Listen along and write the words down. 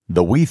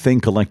The We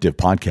Think Collective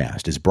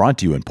podcast is brought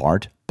to you in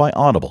part by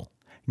Audible.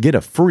 Get a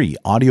free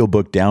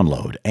audiobook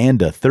download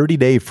and a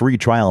 30-day free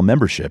trial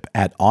membership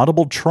at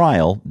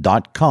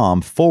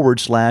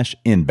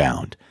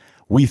audibletrial.com/inbound.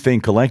 We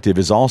Think Collective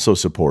is also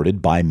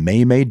supported by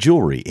May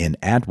Jewelry in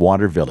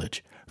Atwater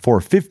Village.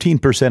 For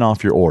 15%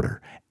 off your order,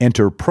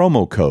 enter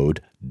promo code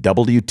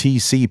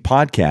WTC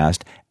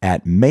Podcast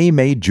at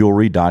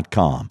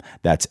maymayjewelry.com.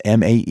 That's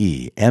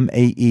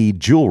MAE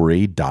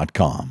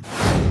jewelry.com.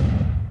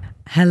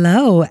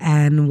 Hello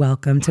and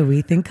welcome to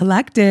We Think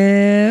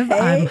Collective. Hey.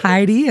 I'm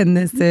Heidi and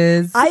this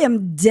is... I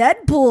am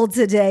Deadpool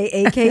today,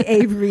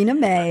 aka Rena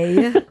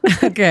May.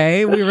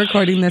 Okay, we're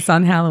recording this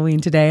on Halloween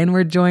today and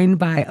we're joined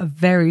by a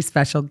very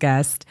special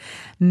guest,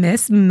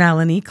 Miss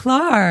Melanie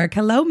Clark.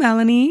 Hello,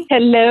 Melanie.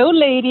 Hello,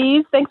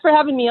 ladies. Thanks for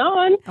having me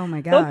on. Oh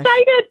my So gosh.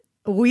 excited.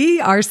 We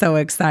are so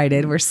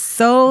excited. We're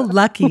so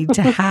lucky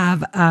to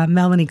have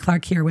Melanie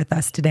Clark here with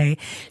us today.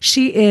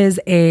 She is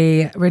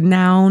a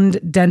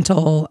renowned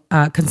dental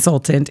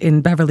consultant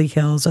in Beverly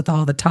Hills with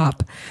all the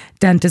top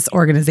dentist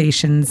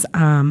organizations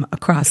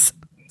across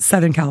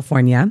Southern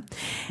California.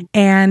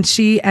 And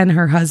she and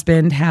her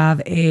husband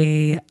have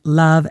a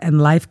love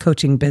and life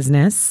coaching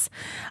business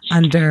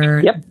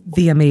under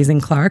the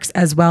Amazing Clarks,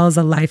 as well as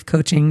a life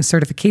coaching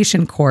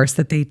certification course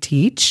that they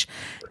teach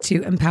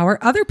to empower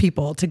other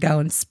people to go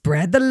and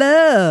spread the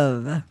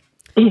love.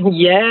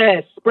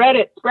 Yes. Spread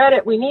it.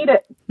 We need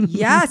it.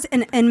 Yes.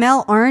 And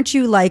Mel, aren't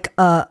you like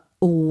a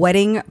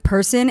wedding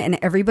person and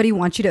everybody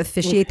wants you to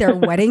officiate their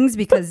weddings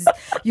because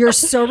you're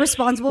so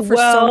responsible for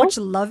so much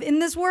love in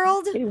this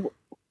world?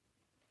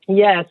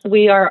 Yes.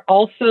 We are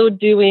also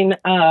doing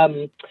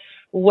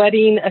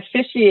wedding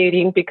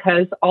officiating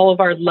because all of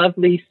our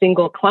lovely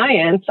single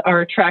clients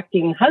are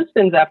attracting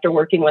husbands after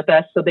working with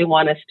us. So they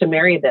want us to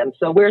marry them.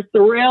 So we're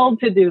thrilled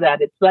to do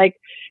that. It's like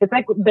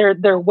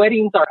their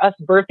weddings are us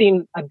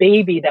birthing a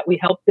baby that we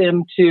help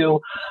them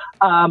to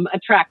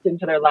attract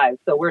into their lives.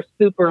 So we're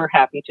super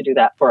happy to do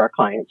that for our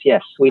clients.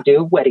 Yes, we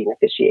do wedding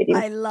officiating.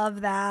 I love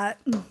that.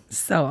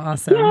 So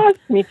awesome. Yes,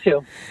 me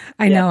too.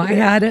 I know. I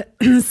had,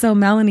 so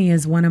Melanie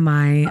is one of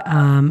my,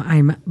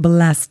 I'm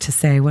blessed to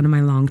say, one of my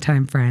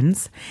longtime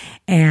friends.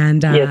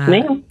 And Yes,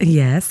 ma'am.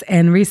 yes.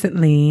 And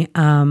recently,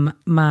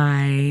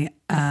 I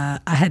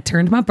had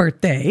turned my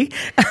birthday.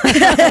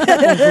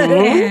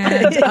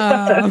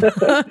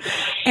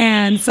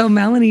 And so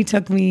Melanie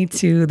took me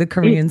to the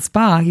Korean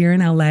spa here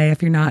in LA.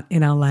 If you're not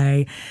in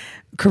LA,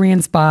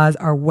 Korean spas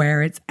are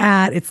where it's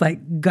at. It's like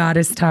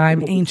goddess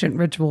time, ancient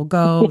ritual,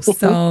 go,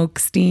 soak,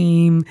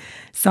 steam,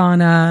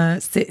 sauna,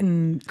 sit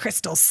in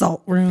crystal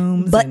salt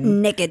rooms. Butt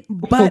naked.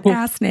 Butt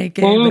ass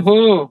naked with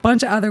a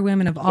bunch of other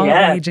women of all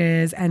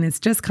ages. And it's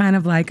just kind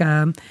of like,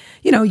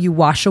 you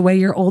wash away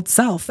your old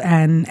self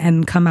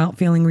and come out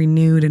feeling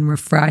renewed and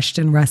refreshed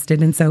and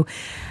rested. And so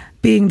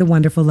being the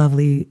wonderful,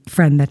 lovely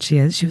friend that she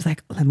is, she was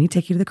like, let me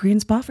take you to the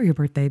Korean spa for your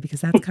birthday because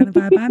that's kind of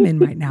vibe I'm in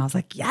right now. I was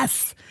like,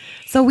 yes.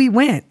 So we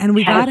went and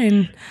we got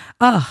in.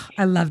 Oh,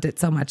 I loved it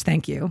so much.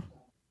 Thank you.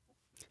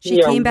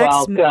 She came back.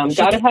 Welcome.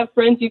 Got to have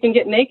friends you can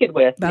get naked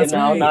with. That's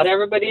right. Not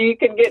everybody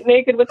can get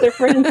naked with their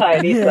friends,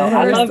 Heidi. So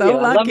I We're love so you.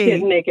 I love lucky.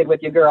 getting naked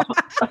with you, girl.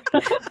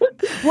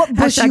 What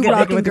bush Hashtag you get naked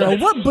rocking, with girl? me.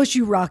 What bush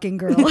you rocking,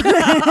 girl? Okay,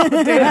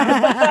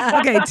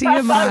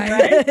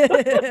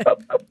 TMI.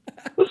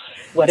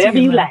 Whatever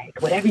you like.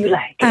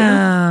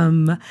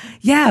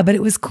 Yeah, but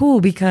it was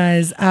cool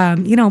because,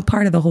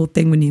 part of the whole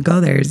thing when you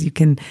go there is you're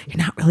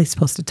not really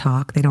supposed to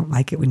talk. They don't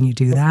like it when you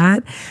do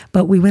that.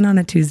 But we went on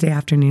a Tuesday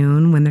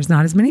afternoon when there's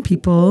not as many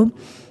people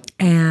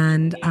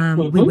and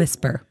we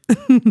whisper.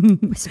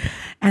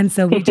 And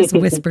so we just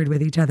whispered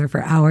with each other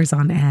for hours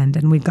on end.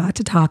 And we got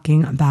to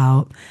talking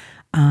about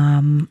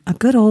a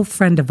good old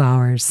friend of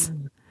ours.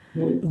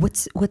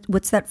 What's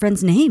that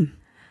friend's name?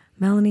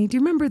 Melanie, do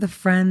you remember the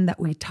friend that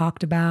we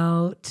talked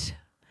about?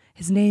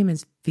 His name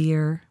is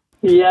Fear.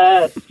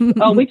 Yes.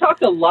 Oh, we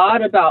talked a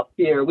lot about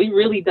fear. We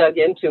really dug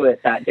into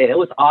it that day. It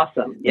was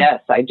awesome. Yes,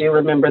 I do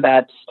remember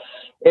that.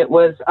 It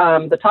was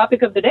the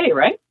topic of the day,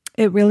 right?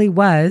 It really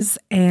was.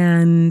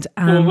 And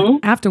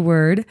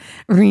afterward,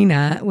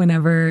 Rena,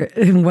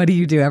 what do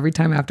you do every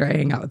time after I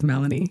hang out with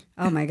Melanie?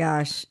 Oh my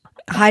gosh.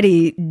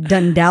 Heidi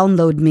done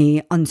download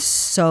me on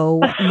so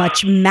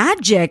much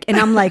magic. And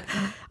I'm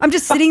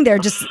just sitting there,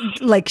 just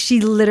like she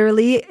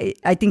literally,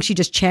 I think she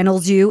just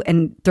channels you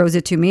and throws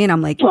it to me. And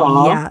I'm like,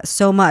 yeah,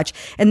 so much.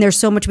 And there's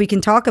so much we can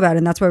talk about.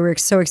 And that's why we're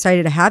so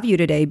excited to have you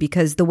today,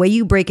 because the way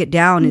you break it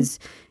down is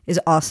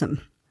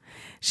awesome.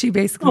 She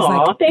basically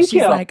was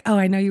like, oh,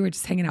 I know you were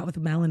just hanging out with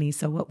Melanie.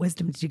 So what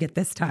wisdom did you get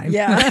this time?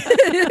 Yeah.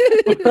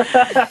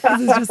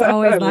 It's just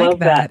always like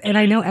that. And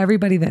I know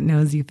everybody that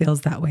knows you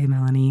feels that way,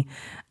 Melanie,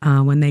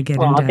 when they get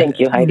into,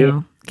 thank you, Heidi.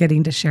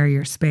 Getting to share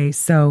your space.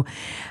 So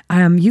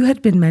you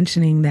had been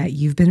mentioning that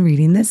you've been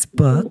reading this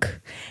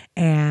book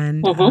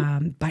and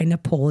by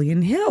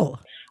Napoleon Hill.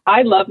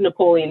 I love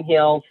Napoleon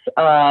Hill's.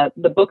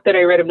 The book that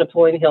I read of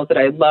Napoleon Hill's that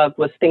I loved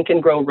was Think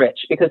and Grow Rich,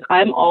 because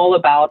I'm all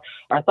about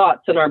our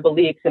thoughts and our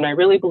beliefs. And I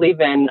really believe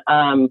in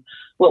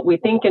what we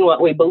think and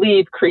what we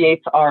believe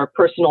creates our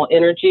personal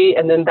energy.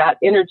 And then that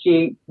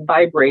energy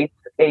vibrates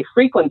a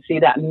frequency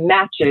that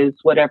matches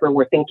whatever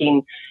we're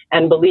thinking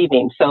and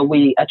believing. So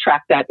we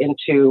attract that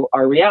into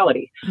our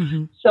reality.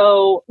 Mm-hmm.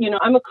 So,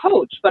 I'm a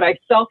coach, but I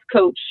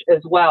self-coach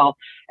as well.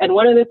 And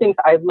one of the things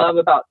I love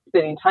about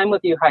spending time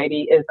with you,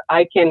 Heidi, is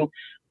I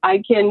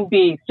can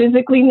be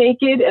physically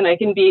naked and I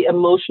can be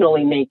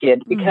emotionally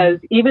naked, because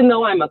even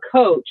though I'm a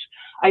coach,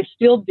 I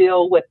still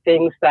deal with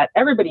things that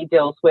everybody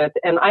deals with.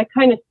 And I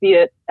kind of see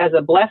it as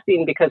a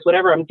blessing, because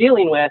whatever I'm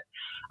dealing with,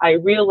 I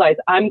realize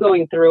I'm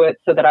going through it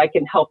so that I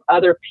can help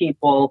other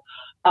people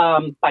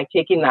by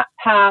taking that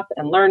path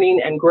and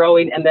learning and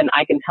growing, and then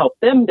I can help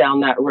them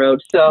down that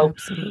road. So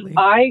absolutely.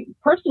 I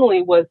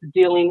personally was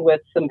dealing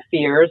with some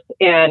fears,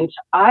 and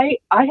I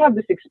have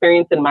this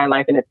experience in my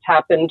life, and it's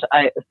happened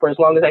for as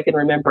long as I can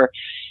remember.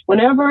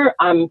 Whenever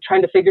I'm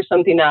trying to figure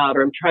something out,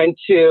 or I'm trying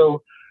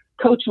to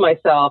coach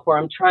myself, or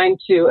I'm trying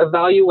to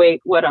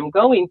evaluate what I'm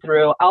going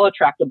through, I'll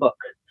attract a book.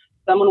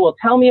 Someone will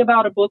tell me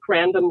about a book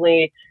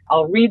randomly.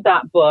 I'll read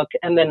that book,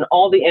 and then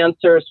all the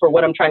answers for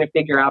what I'm trying to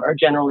figure out are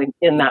generally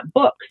in that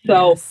book.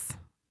 So yes.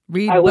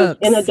 I was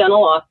in a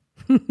dental office.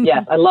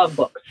 Yes, I love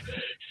books.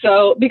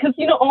 So because,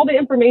 all the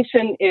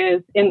information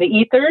is in the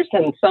ethers,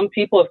 and some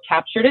people have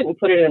captured it and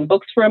put it in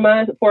books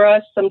for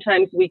us.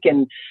 Sometimes we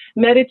can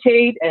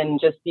meditate and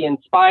just be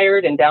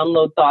inspired and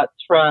download thoughts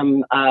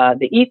from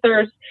the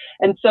ethers.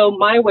 And so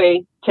my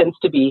way tends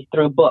to be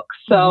through books.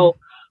 So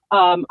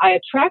I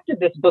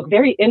attracted this book,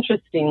 very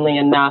interestingly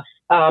enough,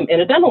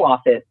 in a dental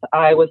office.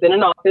 I was in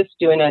an office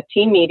doing a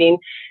team meeting,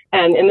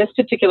 and in this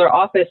particular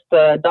office,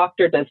 the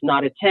doctor does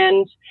not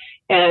attend.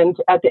 And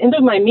at the end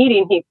of my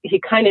meeting, he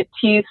kind of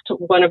teased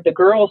one of the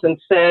girls and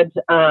said,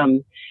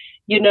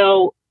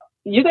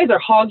 you guys are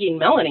hogging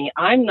Melanie.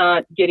 I'm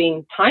not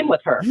getting time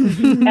with her.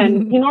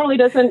 And he normally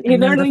doesn't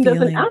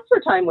ask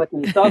for time with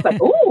me. So I was like,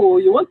 oh,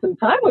 you want some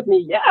time with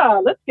me? Yeah,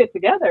 let's get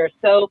together.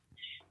 So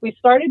we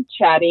started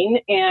chatting,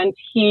 and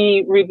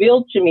he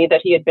revealed to me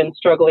that he had been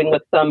struggling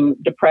with some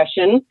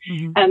depression,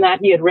 and that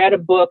he had read a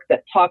book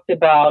that talked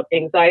about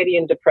anxiety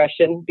and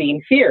depression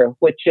being fear,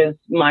 which is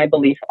my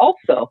belief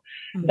also,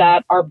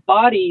 that our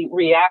body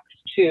reacts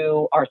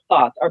to our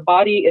thoughts. Our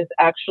body is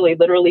actually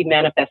literally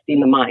manifesting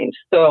the mind.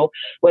 So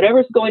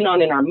whatever's going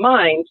on in our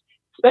mind,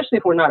 especially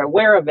if we're not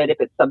aware of it, if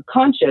it's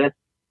subconscious,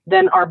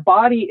 then our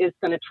body is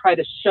going to try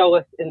to show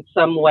us in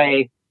some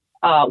way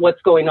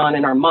what's going on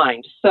in our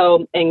mind.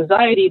 So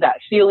anxiety, that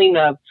feeling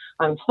of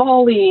I'm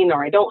falling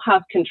or I don't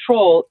have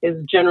control,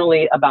 is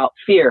generally about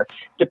fear.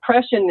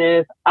 Depression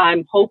is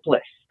I'm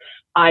hopeless.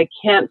 I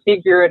can't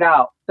figure it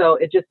out. So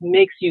it just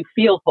makes you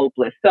feel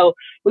hopeless. So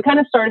we kind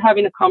of started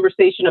having a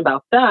conversation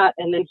about that.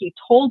 And then he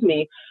told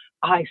me,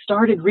 I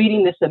started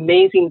reading this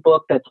amazing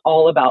book that's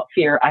all about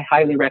fear. I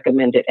highly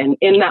recommend it. And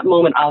in that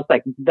moment, I was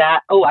like,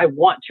 I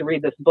want to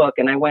read this book.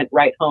 And I went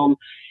right home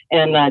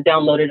and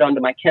downloaded it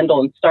onto my Kindle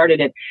and started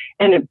it.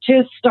 And it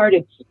just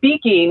started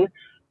speaking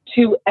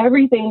to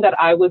everything that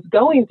I was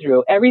going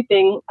through,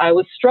 everything I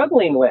was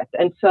struggling with.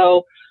 And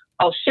so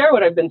I'll share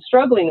what I've been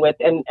struggling with.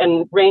 And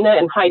Raina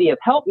and Heidi have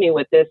helped me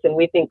with this. And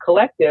We Think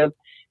Collective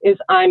is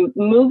I'm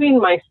moving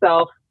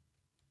myself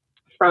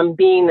from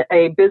being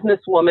a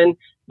businesswoman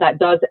that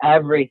does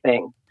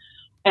everything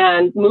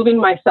and moving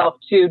myself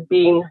to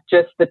being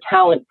just the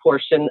talent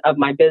portion of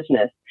my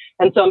business.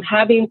 And so I'm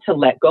having to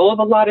let go of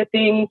a lot of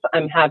things.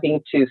 I'm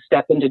having to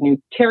step into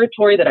new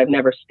territory that I've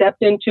never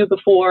stepped into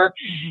before.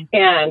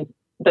 And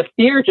the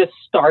fear just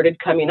started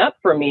coming up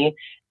for me.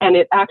 And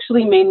it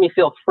actually made me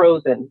feel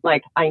frozen.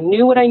 Like I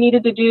knew what I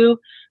needed to do,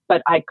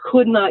 but I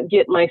could not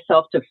get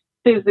myself to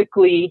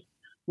physically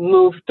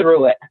move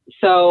through it.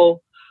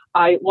 So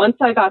once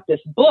I got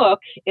this book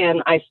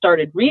and I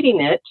started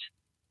reading it,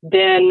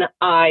 then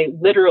I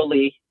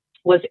literally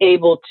was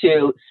able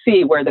to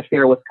see where the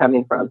fear was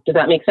coming from. Does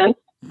that make sense?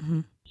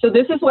 So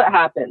this is what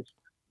happens.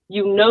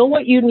 You know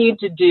what you need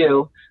to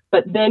do,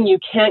 but then you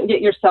can't get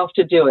yourself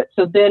to do it.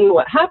 So then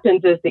what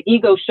happens is the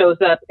ego shows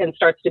up and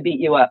starts to beat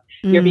you up.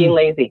 You're being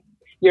lazy.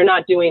 You're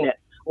not doing it.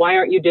 Why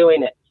aren't you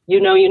doing it? You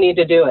know you need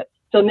to do it.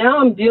 So now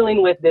I'm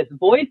dealing with this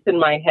voice in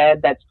my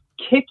head that's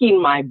kicking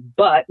my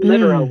butt,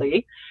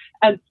 literally.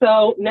 And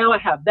so now I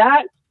have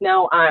that.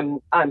 Now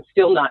I'm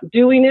still not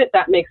doing it.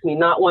 That makes me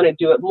not want to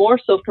do it more.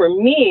 So for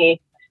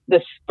me,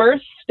 the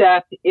first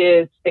step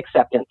is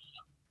acceptance.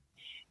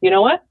 You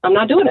know what? I'm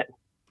not doing it.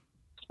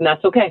 And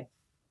that's okay.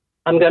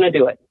 I'm going to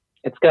do it.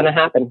 It's going to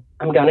happen.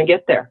 I'm going to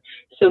get there.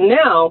 So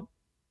now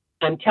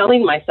I'm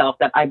telling myself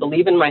that I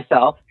believe in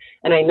myself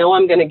and I know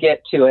I'm going to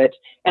get to it.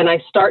 And I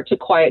start to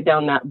quiet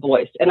down that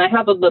voice. And I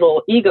have a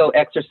little ego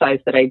exercise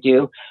that I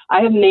do.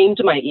 I have named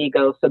my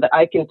ego so that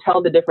I can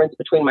tell the difference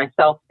between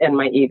myself and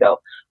my ego.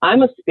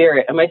 I'm a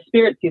spirit, and my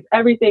spirit sees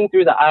everything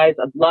through the eyes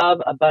of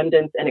love,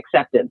 abundance, and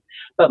acceptance.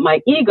 But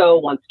my ego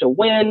wants to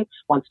win,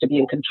 wants to be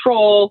in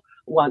control,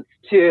 wants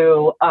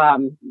to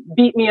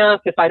beat me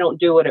up if I don't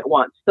do what it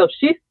wants. So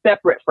she's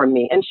separate from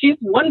me, and she's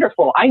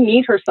wonderful. I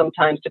need her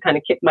sometimes to kind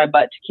of kick my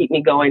butt to keep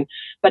me going.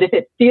 But if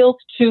it feels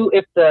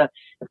if the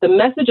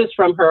messages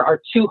from her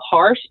are too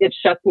harsh, it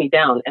shuts me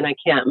down and I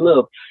can't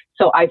move.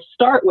 So I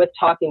start with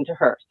talking to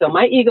her. So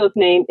my ego's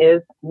name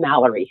is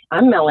Mallory.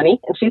 I'm Melanie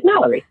and she's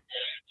Mallory.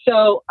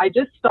 So I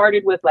just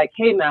started with like,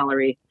 hey,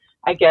 Mallory,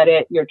 I get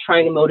it. You're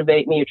trying to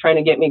motivate me. You're trying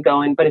to get me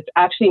going, but it's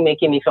actually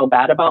making me feel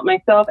bad about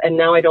myself. And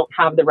now I don't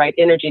have the right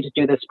energy to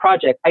do this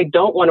project. I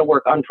don't want to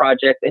work on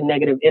projects in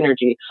negative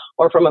energy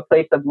or from a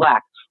place of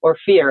lack or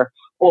fear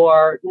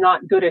or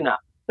not good enough.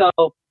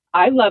 So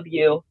I love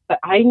you, but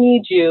I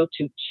need you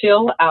to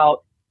chill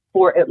out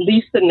for at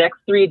least the next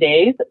 3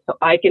 days so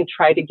I can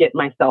try to get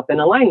myself in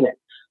alignment.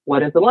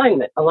 What is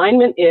alignment?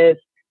 Alignment is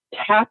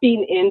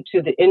tapping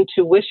into the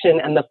intuition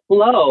and the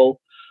flow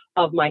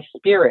of my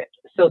spirit.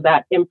 So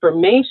that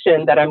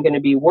information that I'm going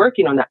to be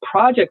working on, that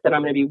project that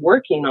I'm going to be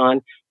working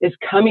on, is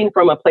coming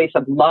from a place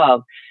of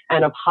love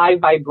and of high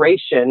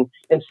vibration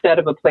instead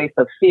of a place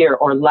of fear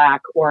or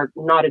lack or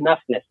not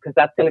enoughness, because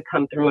that's going to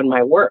come through in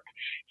my work.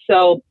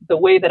 So the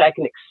way that I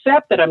can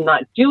accept that I'm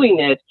not doing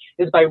it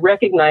is by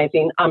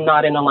recognizing I'm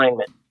not in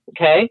alignment,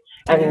 okay?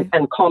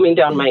 And calming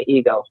down my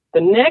ego.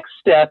 The next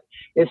step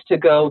is to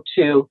go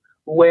to,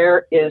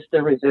 where is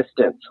the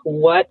resistance?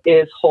 What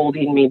is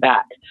holding me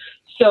back?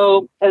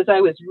 So as I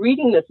was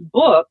reading this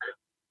book,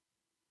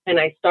 and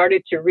I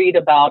started to read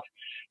about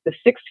the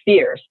 6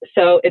 fears.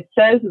 So it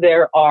says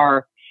there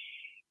are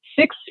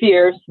 6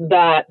 fears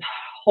that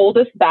hold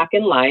us back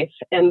in life.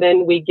 And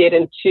then we get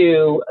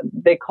into,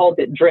 they called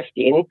it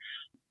drifting.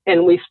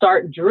 And we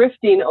start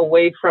drifting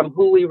away from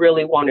who we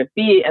really want to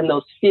be. And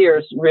those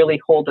fears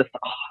really hold us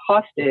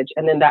hostage.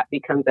 And then that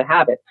becomes a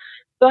habit.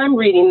 So I'm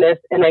reading this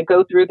and I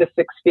go through the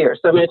 6 fears.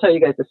 So I'm going to tell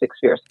you guys the 6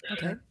 fears.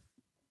 Okay.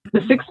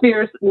 The 6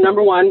 fears,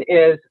 number 1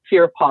 is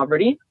fear of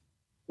poverty.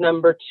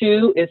 Number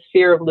 2 is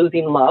fear of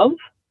losing love.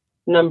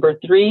 Number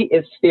 3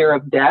 is fear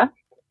of death.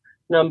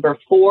 Number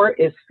 4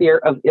 is fear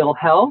of ill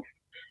health.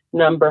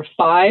 Number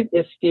 5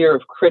 is fear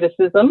of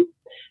criticism.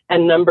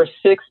 And number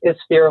 6 is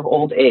fear of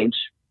old age.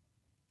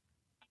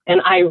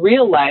 And I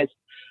realized,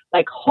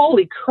 like,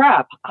 holy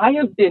crap, I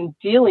have been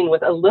dealing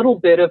with a little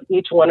bit of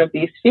each one of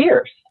these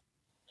fears.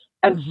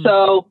 And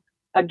so,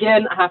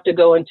 again, I have to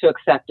go into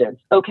acceptance.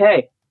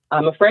 Okay,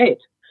 I'm afraid.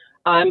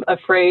 I'm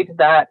afraid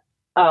that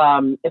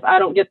if I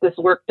don't get this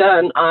work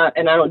done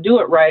and I don't do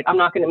it right, I'm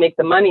not going to make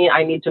the money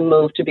I need to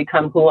move to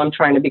become who I'm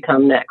trying to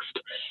become next.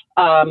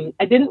 I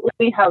didn't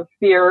really have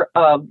fear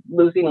of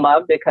losing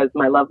love because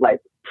my love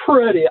life's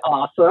pretty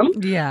awesome.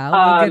 Yeah,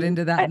 we'll get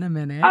into that in a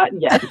minute.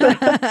 Yes,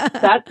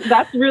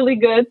 that's really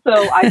good. So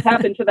I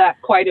tap into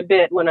that quite a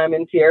bit when I'm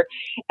in fear.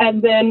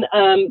 And then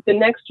the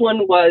next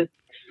one was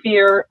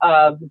fear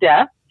of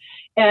death.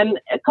 And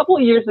a couple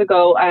of years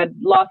ago, I had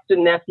lost a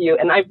nephew,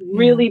 and I've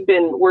really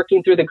been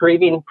working through the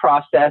grieving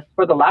process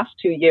for the last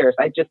 2 years.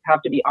 I just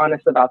have to be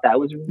honest about that. It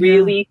was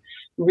really,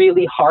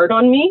 really hard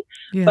on me.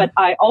 Yeah. But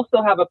I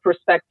also have a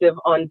perspective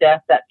on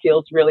death that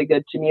feels really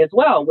good to me as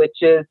well, which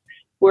is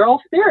we're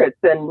all spirits,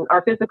 and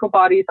our physical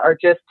bodies are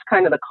just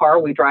kind of the car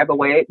we drive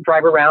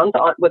around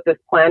on with this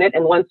planet.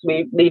 And once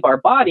we leave our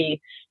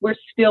body, we're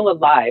still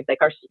alive. Like,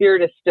 our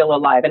spirit is still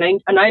alive.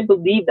 And I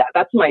believe that.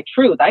 That's my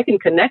truth. I can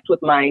connect with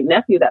my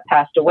nephew that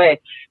passed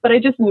away, but I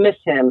just miss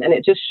him. And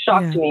it just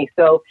shocked me.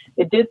 So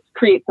it did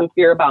create some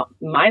fear about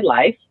my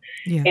life.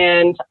 Yeah.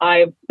 And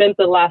I've spent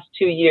the last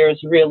 2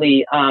 years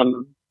really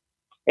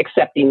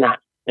accepting that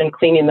and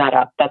cleaning that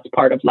up. That's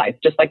part of life.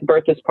 Just like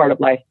birth is part of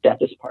life, death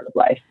is part of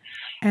life.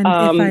 And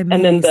if I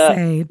may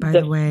say, by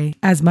the way,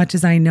 as much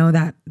as I know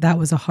that that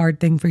was a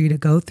hard thing for you to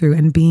go through,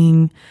 and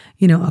being,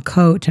 a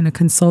coach and a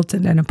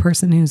consultant and a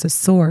person who's a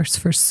source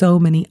for so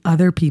many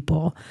other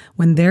people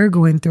when they're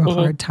going through a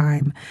hard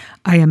time,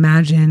 I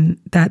imagine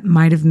that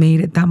might have made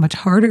it that much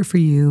harder for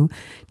you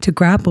to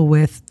grapple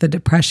with the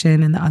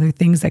depression and the other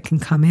things that can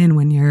come in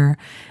when you're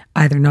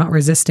either not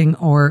resisting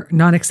or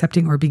not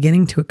accepting or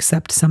beginning to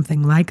accept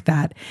something like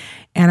that.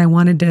 And I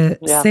wanted to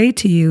say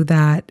to you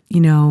that,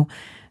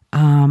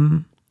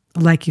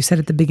 like you said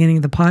at the beginning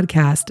of the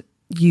podcast,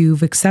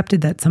 you've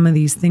accepted that some of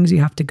these things you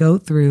have to go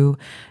through,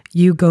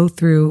 you go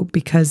through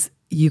because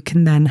you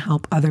can then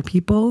help other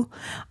people,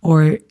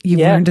 or you've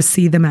learned to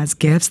see them as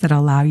gifts that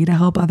allow you to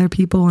help other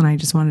people. And I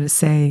just wanted to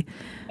say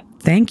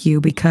thank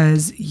you,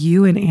 because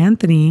you and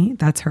Anthony,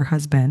 that's her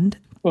husband,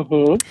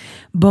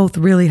 both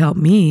really helped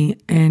me.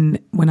 And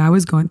when I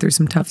was going through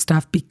some tough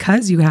stuff,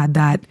 because you had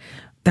that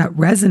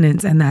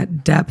resonance and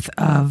that depth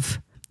of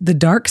the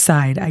dark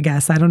side, I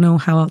guess. I don't know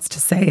how else to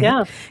say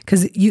it.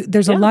 Because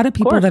there's a lot of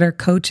people that are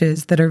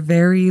coaches that are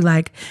very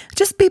like,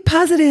 just be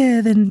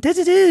positive and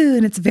da-da-do.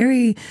 And it's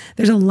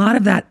there's a lot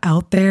of that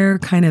out there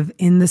kind of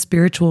in the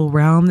spiritual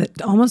realm,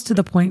 that almost to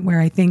the point where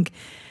I think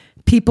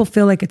people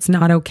feel like it's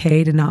not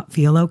okay to not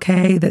feel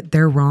okay, that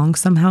they're wrong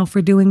somehow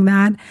for doing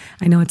that.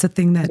 I know it's a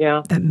thing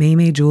that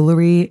May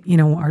Jewelry,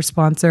 our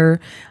sponsor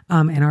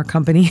and our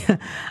company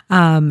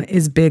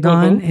is big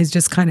on, is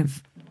just kind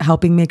of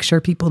helping make sure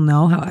people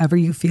know however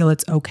you feel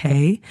it's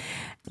okay.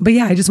 But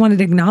yeah, I just wanted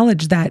to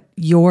acknowledge that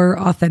your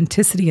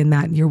authenticity in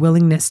that, your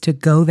willingness to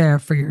go there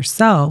for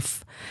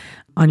yourself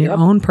on your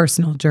own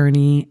personal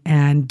journey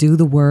and do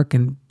the work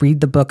and read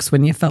the books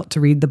when you felt to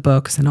read the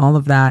books and all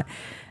of that.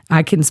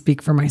 I can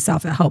speak for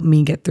myself. It helped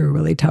me get through a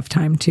really tough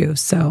time too.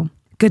 So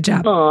good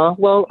job. Aw,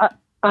 well,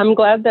 I'm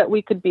glad that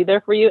we could be there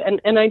for you.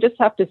 And I just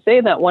have to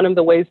say that one of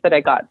the ways that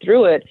I got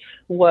through it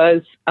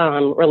was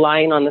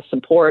relying on the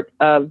support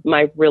of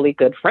my really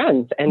good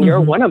friends. And you're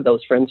one of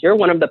those friends. You're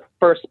one of the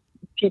first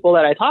people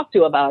that I talked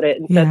to about it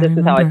and said, this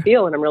is how I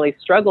feel. And I'm really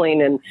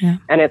struggling.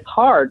 And it's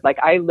hard. Like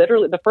I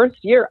literally, the first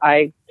year,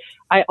 I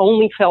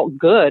only felt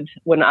good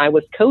when I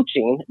was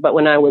coaching, but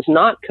when I was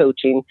not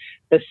coaching,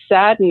 the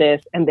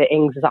sadness and the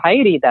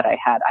anxiety that I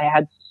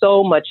had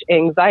so much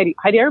anxiety.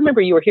 Heidi, I remember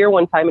you were here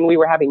one time and we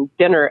were having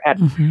dinner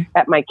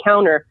at my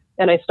counter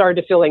and I started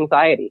to feel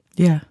anxiety.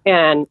 Yeah.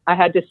 And I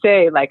had to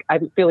say, like,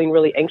 I'm feeling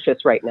really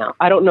anxious right now.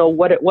 I don't know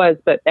what it was,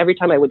 but every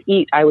time I would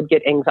eat, I would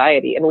get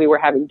anxiety. And we were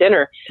having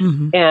dinner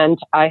and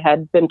I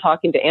had been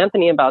talking to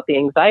Anthony about the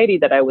anxiety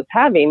that I was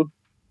having.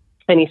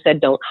 And he said,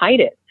 don't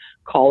hide it,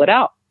 call it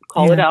out.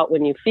 Call it out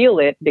when you feel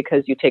it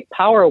because you take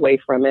power away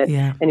from it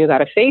and you got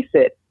to face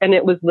it. And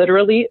it was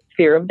literally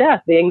fear of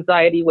death. The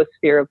anxiety was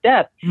fear of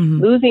death.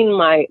 Losing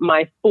my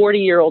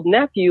 40-year-old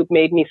nephew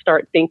made me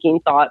start thinking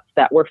thoughts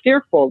that were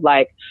fearful.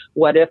 Like,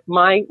 what if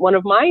one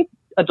of my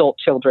adult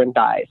children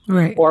dies?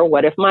 Right. Or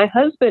what if my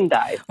husband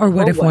dies? Or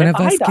what if one of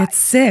us gets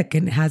sick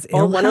and has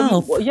ill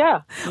health? Or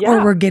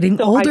we're getting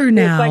older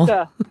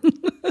now.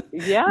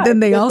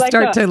 Then they all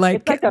start to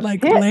like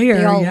layer.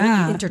 They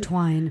all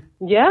intertwine.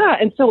 Yeah.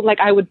 And so like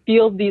I would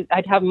feel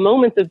I'd have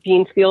moments of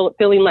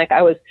feeling like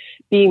I was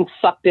being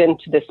sucked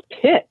into this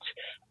pit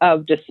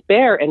of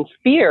despair and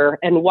fear.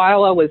 And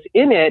while I was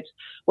in it,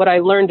 what I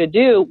learned to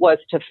do was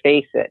to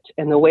face it.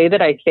 And the way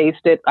that I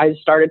faced it, I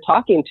started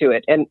talking to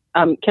it. And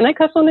can I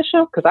cuss on this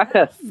show? Because I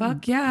cuss.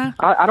 Fuck yeah.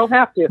 I don't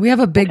have to. We have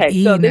a big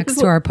E next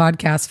to our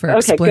podcast for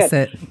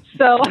explicit.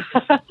 Good.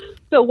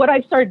 So what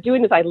I started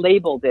doing is I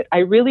labeled it. I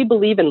really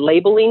believe in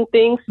labeling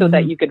things so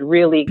that you could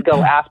really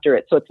go after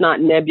it. So it's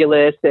not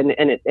nebulous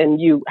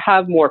and you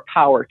have more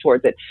power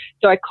towards it.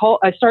 So I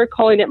started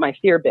calling it my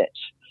fear bitch.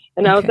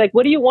 And I was like,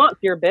 what do you want,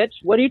 fear bitch?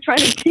 What are you trying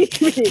to teach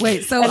me?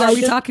 Wait, so are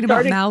we talking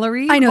about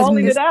Mallory? I know.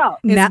 Calling it out.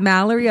 Is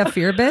Mallory a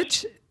fear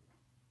bitch?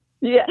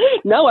 Yeah.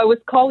 No, I was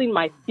calling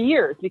my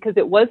fears because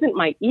it wasn't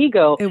my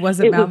ego. It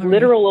wasn't Mallory. It was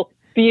literal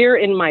fear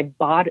in my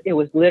body. It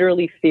was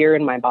literally fear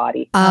in my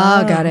body.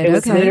 Oh, got it.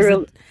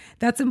 Okay.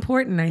 That's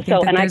important. I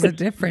think that there's a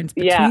difference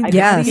between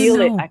I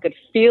feel it. I could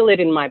feel it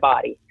in my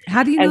body.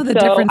 How do you know the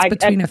difference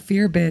between a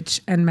fear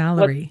bitch and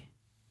Mallory?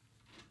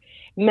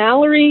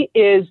 Mallory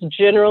is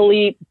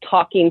generally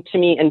talking to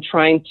me and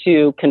trying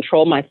to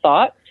control my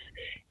thoughts.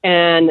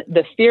 And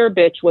the fear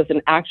bitch was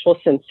an actual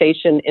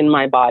sensation in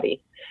my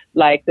body.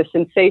 Like the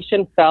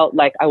sensation felt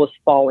like I was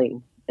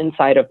falling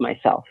inside of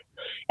myself.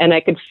 And I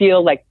could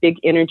feel like big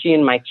energy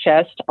in my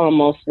chest,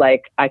 almost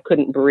like I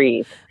couldn't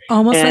breathe.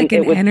 Almost like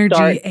an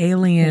energy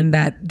alien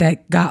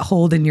that got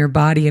hold in your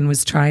body and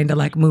was trying to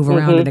like move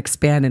around and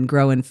expand and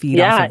grow and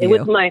feed off of you. Yeah, it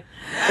was my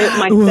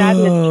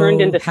sadness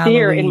turned into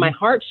fear in my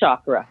heart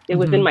chakra. It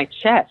was in my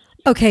chest.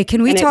 Okay,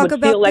 can we talk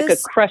about this? It would feel like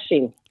a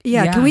crushing.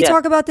 Yeah, can we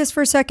talk about this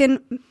for a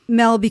second,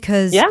 Mel?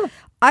 Because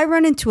I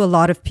run into a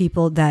lot of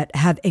people that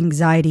have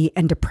anxiety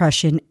and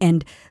depression,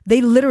 and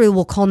they literally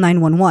will call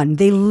 911.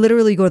 They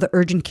literally go to the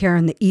urgent care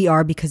and the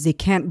ER because they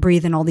can't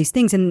breathe and all these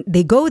things. And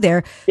they go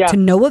there to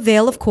no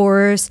avail, of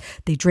course.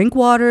 They drink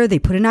water, they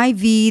put an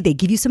IV, they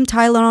give you some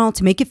Tylenol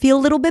to make you feel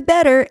a little bit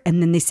better,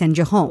 and then they send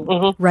you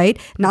home, right?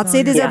 Not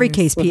say there's every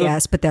case,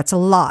 PS, but that's a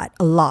lot.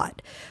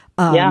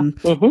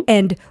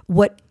 And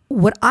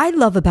what I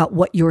love about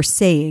what you're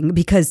saying,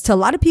 because to a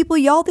lot of people,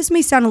 y'all, this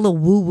may sound a little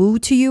woo-woo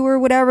to you or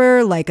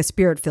whatever, like a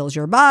spirit fills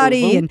your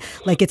body and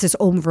like it's this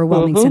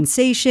overwhelming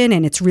sensation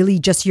and it's really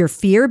just your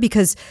fear,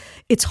 because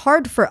it's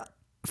hard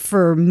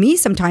for me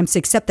sometimes to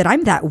accept that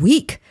I'm that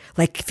weak.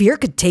 Like fear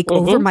could take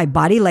over my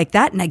body like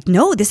that. And like,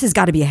 no, this has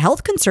got to be a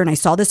health concern. I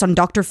saw this on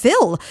Dr.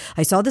 Phil.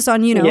 I saw this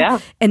on,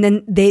 and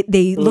then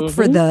they look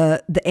for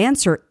the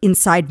answer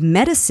inside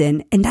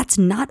medicine. And that's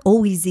not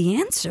always the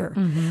answer.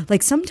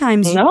 Like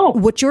sometimes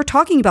what you're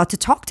talking about, to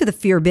talk to the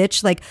fear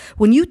bitch, like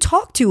when you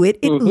talk to it,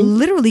 it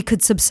literally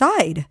could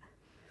subside.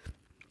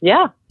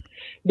 Yeah.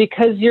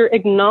 Because you're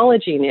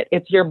acknowledging it.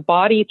 It's your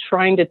body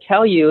trying to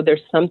tell you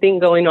there's something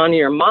going on in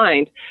your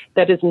mind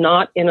that is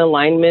not in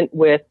alignment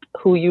with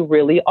who you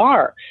really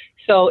are.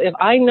 So if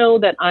I know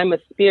that I'm a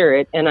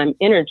spirit and I'm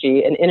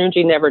energy, and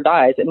energy never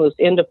dies, it moves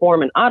into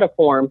form and out of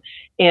form,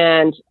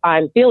 and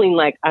I'm feeling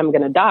like I'm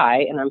going to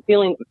die and I'm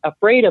feeling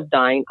afraid of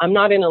dying, I'm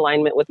not in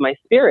alignment with my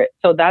spirit.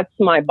 So that's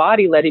my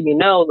body letting me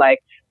know, like,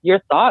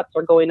 your thoughts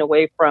are going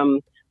away from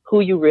who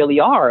you really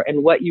are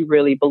and what you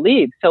really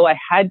believe. So I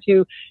had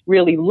to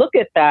really look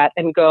at that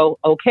and go,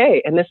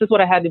 okay, and this is what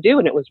I had to do.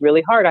 And it was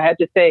really hard. I had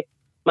to say,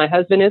 my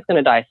husband is going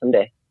to die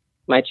someday.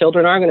 My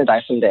children are going to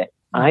die someday.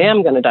 I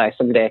am going to die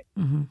someday.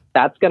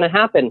 That's going to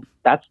happen.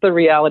 That's the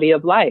reality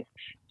of life.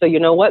 So you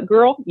know what,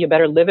 girl? You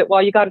better live it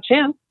while you got a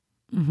chance.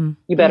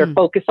 You better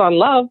focus on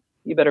love.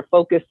 You better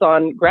focus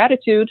on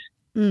gratitude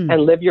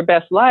and live your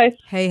best life.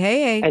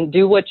 Hey. And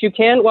do what you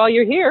can while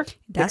you're here.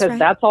 Because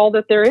that's all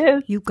that there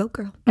is. You go,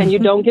 girl. And you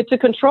don't get to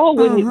control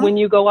when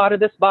you go out of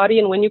this body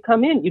and when you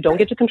come in. You don't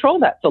get to control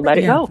that. So let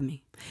it go.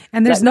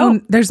 And there's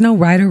no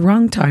right or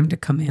wrong time to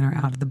come in or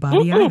out of the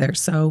body either.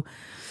 So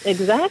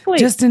exactly,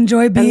 just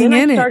enjoy being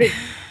in it.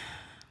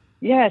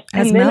 Yes,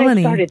 As and then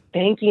Melanie. I started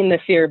thanking the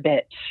fear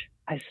bitch.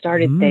 I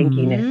started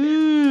thanking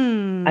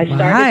it. I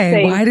started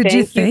saying, Why did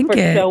you thank think you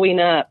for it? showing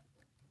up.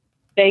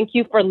 Thank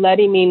you for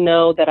letting me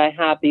know that I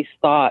have these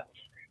thoughts.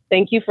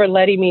 Thank you for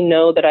letting me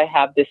know that I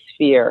have this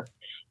fear.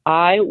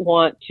 I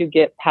want to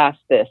get past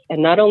this.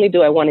 And not only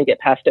do I want to get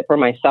past it for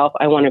myself,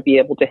 I want to be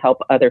able to help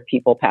other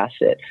people past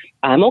it.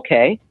 I'm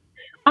okay.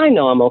 I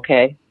know I'm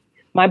okay.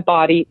 My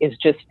body is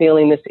just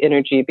feeling this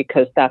energy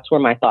because that's where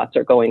my thoughts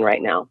are going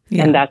right now.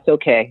 Yeah. And that's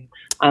okay.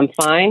 I'm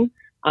fine.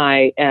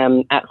 I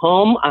am at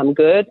home. I'm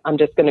good. I'm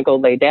just going to go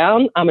lay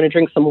down. I'm going to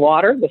drink some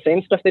water, the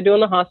same stuff they do in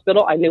the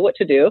hospital. I knew what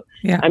to do.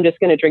 Yeah. I'm just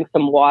going to drink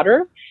some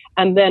water.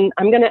 And then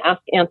I'm going to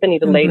ask Anthony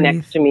to lay breathe.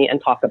 next to me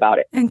and talk about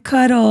it. And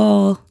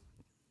cuddle.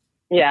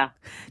 Yeah.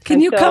 Can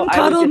And you so come I would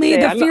cuddle just me?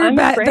 say, The I'm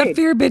afraid.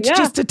 fear bitch Yeah.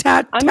 just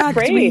attacked I'm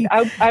afraid. me.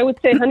 I would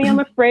say, honey, I'm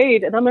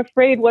afraid. And I'm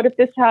afraid. What if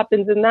this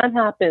happens and that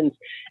happens?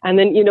 And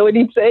then, you know what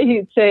he'd say?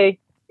 He'd say,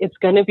 it's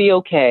going to be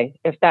okay.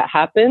 If that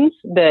happens,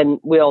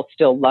 then we'll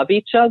still love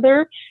each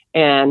other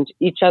and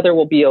each other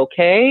will be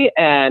okay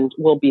and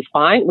we'll be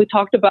fine. We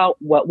talked about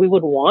what we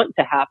would want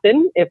to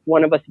happen if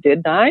one of us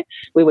did die.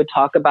 We would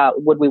talk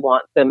about, would we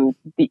want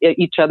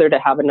each other to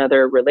have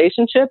another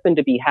relationship and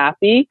to be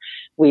happy?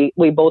 We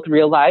both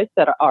realized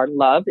that our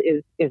love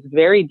is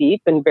very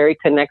deep and very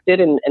connected.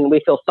 And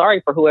we feel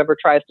sorry for whoever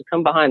tries to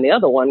come behind the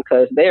other one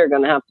because they are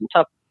going to have some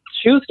tough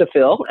shoes to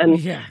fill,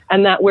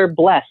 and that we're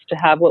blessed to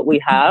have what we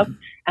have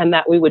and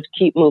that we would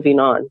keep moving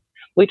on.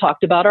 We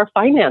talked about our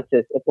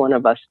finances if one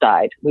of us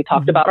died. We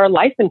talked about our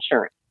life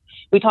insurance.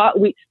 We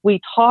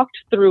talked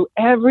through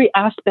every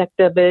aspect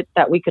of it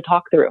that we could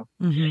talk through.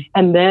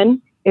 And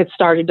then it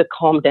started to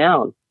calm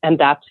down, and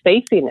that's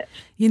facing it.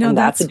 And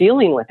that's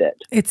dealing with it.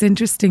 It's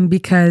interesting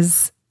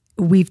because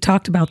we've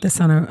talked about this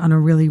on a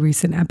really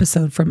recent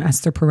episode from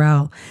Esther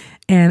Perel.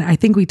 And I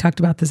think we talked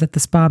about this at the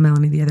spa,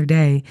 Melanie, the other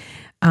day,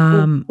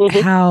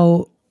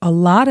 how a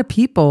lot of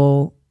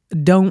people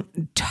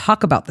don't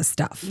talk about this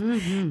stuff.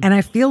 And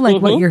I feel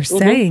like what you're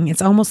saying,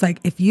 it's almost like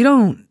if you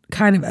don't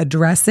kind of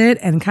address it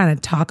and kind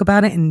of talk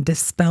about it and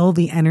dispel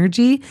the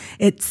energy,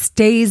 it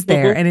stays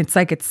there and it's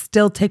like it's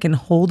still taking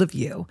hold of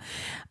you.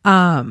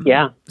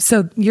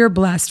 So you're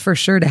blessed for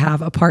sure to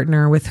have a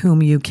partner with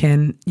whom you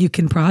can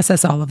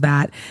process all of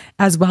that,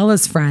 as well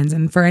as friends.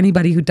 And for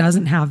anybody who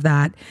doesn't have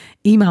that,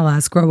 email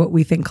us, Grow What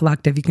We Think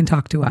Collective. You can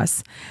talk to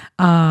us.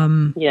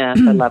 Yes,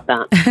 I love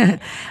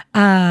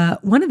that.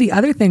 One of the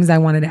other things I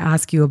wanted to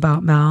ask you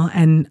about, Mel,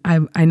 and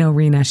I know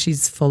Rena,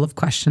 she's full of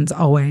questions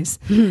always.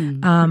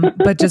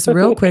 But just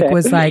real quick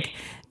was like,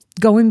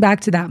 going back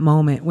to that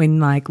moment when,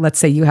 like, let's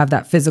say you have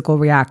that physical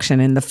reaction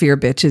and the fear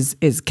bitch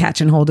is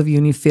catching hold of you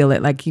and you feel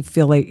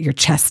like your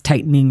chest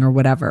tightening or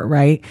whatever,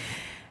 right?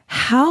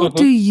 How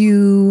do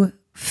you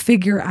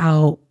figure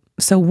out?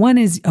 So one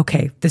is,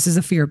 okay, this is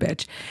a fear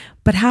bitch,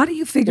 but how do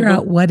you figure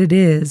out what it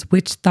is,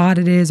 which thought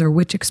it is, or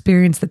which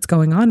experience that's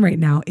going on right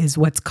now is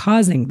what's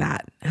causing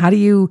that? How do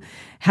you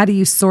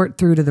sort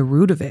through to the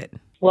root of it?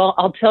 Well,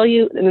 I'll tell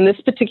you, in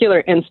this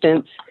particular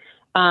instance,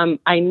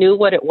 I knew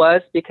what it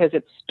was because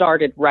it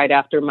started right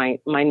after my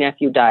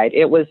nephew died.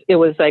 It was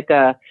like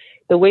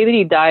the way that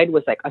he died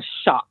was like a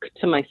shock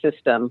to my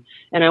system.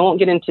 And I won't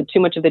get into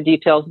too much of the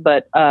details,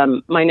 but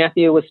my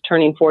nephew was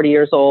turning 40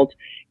 years old.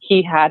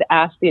 He had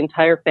asked the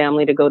entire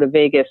family to go to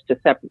Vegas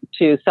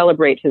to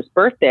celebrate his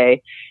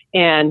birthday.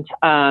 And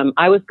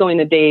I was going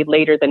a day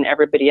later than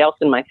everybody else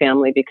in my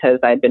family because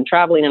I had been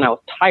traveling and I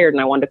was tired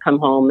and I wanted to come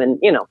home and,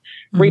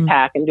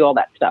 repack and do all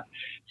that stuff.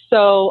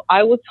 So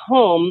I was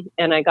home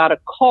and I got a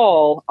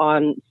call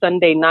on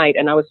Sunday night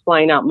and I was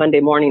flying out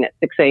Monday morning at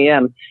 6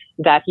 a.m.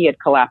 that he had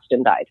collapsed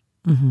and died.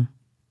 Wow.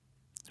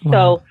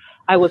 So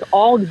I was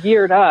all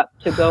geared up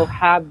to go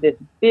have this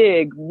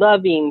big,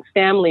 loving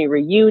family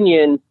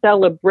reunion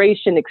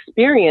celebration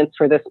experience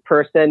for this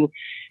person,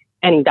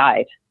 and he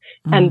died.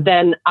 And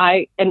then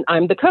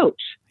I'm the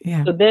coach.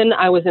 Yeah. So then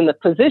I was in the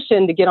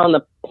position to get on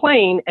the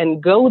plane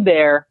and go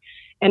there.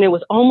 And it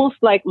was almost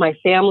like my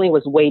family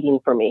was waiting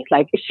for me.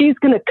 Like, she's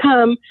going to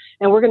come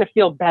and we're going to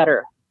feel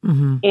better.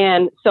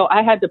 And so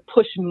I had to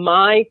push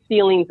my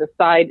feelings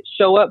aside,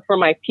 show up for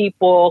my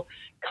people,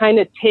 kind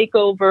of take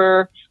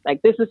over,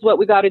 like, this is what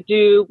we got to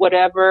do,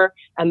 whatever.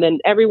 And then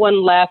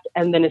everyone left.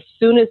 And then as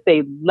soon as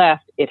they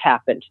left, it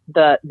happened.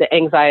 The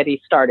anxiety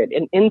started.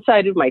 And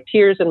inside of my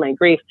tears and my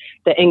grief,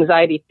 the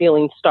anxiety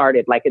feeling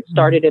started. Like, it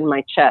started in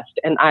my chest.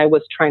 And I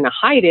was trying to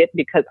hide it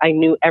because I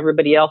knew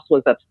everybody else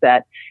was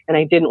upset. And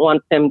I didn't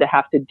want them to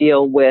have to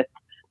deal with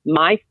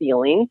my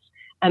feelings.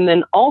 And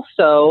then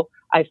also,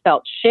 I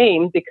felt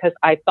shame because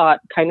I thought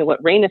kind of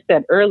what Raina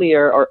said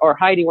earlier, or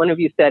Heidi, one of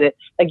you said it,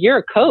 like, you're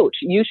a coach.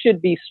 You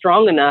should be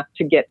strong enough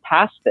to get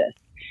past this.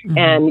 Mm-hmm.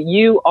 And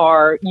you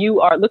are,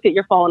 look at,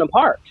 you're falling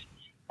apart.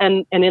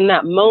 And in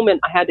that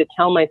moment, I had to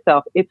tell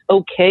myself, it's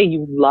okay.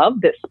 You love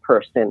this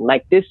person.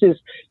 Like,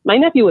 my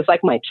nephew was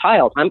like my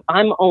child.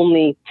 I'm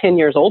only 10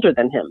 years older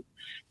than him.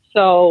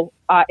 So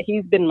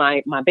he's been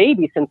my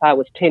baby since I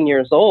was 10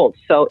 years old.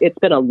 So it's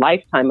been a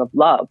lifetime of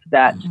love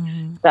that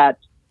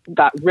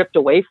got ripped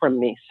away from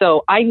me.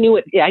 So I knew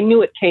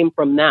it came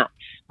from that.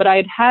 But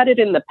I had it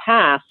in the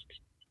past.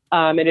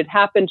 It had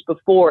happened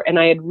before, and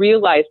I had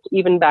realized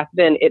even back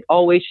then, it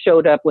always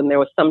showed up when there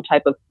was some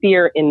type of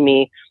fear in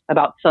me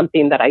about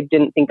something that I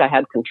didn't think I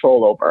had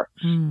control over.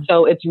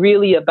 So it's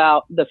really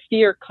about, the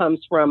fear comes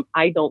from,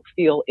 I don't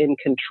feel in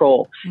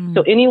control.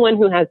 So anyone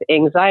who has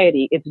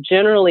anxiety, it's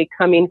generally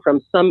coming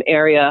from some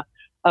area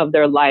of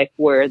their life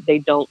where they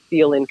don't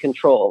feel in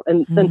control.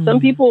 And some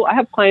people, I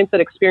have clients that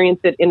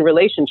experience it in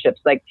relationships,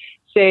 like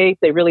say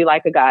they really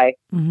like a guy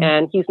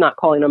and he's not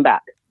calling them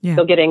back.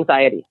 They'll get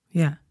anxiety.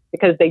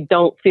 Because they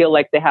don't feel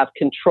like they have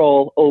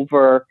control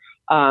over,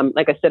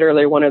 like I said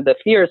earlier, one of the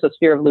fears was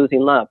fear of losing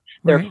love.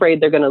 They're afraid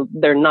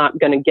they're not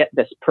gonna get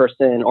this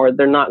person, or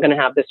they're not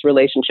gonna have this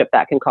relationship.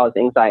 That can cause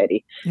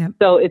anxiety.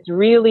 So it's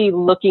really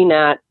looking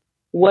at,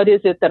 what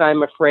is it that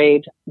I'm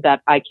afraid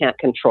that I can't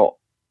control?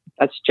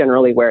 That's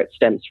generally where it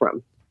stems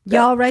from.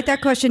 Y'all write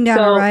that question down,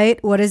 all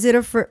right? What is it?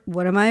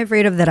 What am I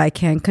afraid of that I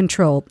can't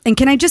control? And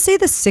can I just say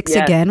the 6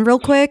 again real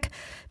quick?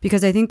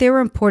 Because I think they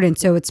were important.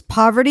 So it's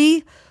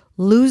poverty,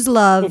 lose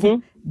love,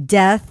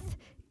 death,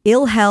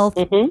 ill health,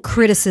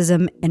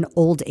 criticism, and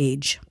old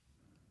age.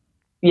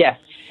 Yes.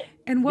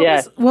 And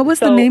what was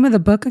the name of the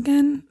book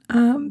again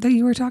that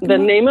you were talking about?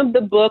 The name of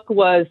the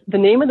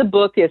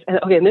book is,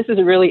 okay, and this is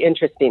really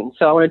interesting.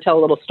 So I want to tell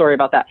a little story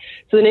about that.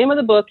 So the name of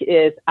the book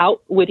is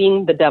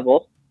Outwitting the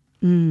Devil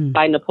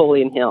by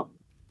Napoleon Hill.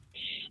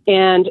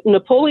 And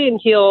Napoleon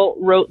Hill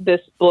wrote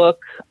this book,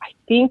 I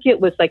think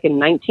it was like in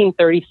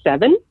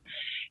 1937.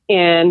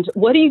 And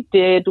what he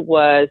did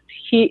was,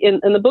 in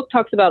the book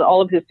talks about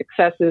all of his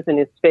successes and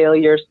his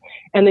failures.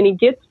 And then he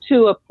gets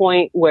to a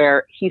point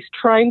where he's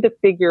trying to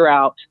figure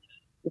out,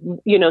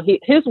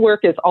 his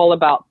work is all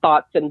about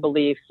thoughts and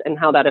beliefs and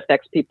how that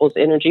affects people's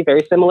energy,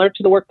 very similar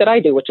to the work that I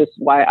do, which is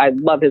why I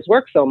love his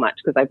work so much,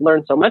 because I've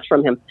learned so much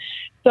from him.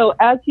 So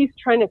as he's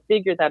trying to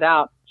figure that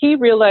out, he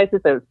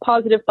realizes there's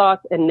positive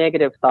thoughts and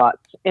negative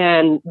thoughts.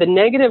 And the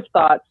negative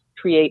thoughts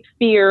create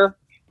fear.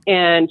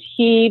 And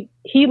he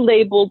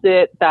labeled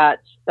it that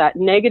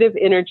negative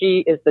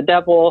energy is the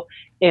devil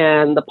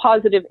and the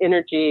positive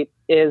energy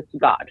is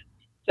God.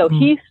 So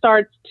he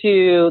starts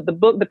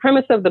the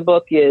premise of the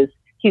book is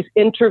he's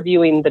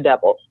interviewing the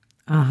devil.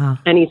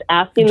 And he's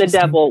asking the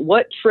devil,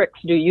 what tricks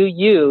do you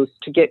use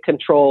to get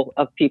control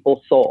of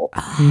people's soul?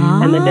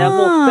 And the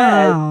devil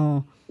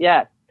says,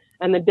 yes.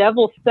 And the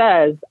devil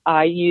says,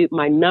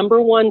 my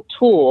number one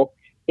tool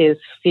is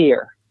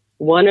fear.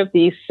 One of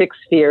these 6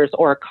 fears,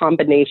 or a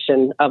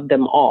combination of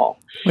them all.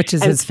 Which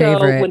is his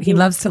favorite. He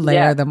loves to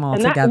layer them all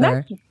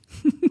together.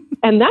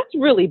 And that's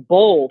really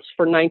bold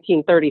for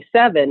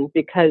 1937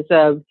 because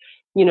of,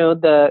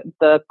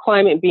 the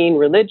climate being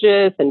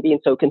religious and being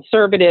so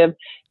conservative.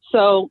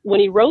 So when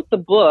he wrote the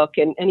book,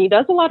 and he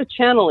does a lot of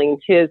channeling,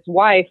 his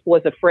wife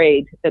was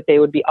afraid that they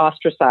would be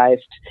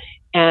ostracized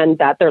and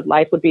that their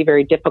life would be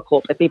very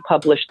difficult if he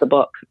published the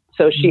book.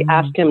 So she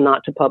asked him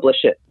not to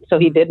publish it. So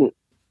he didn't.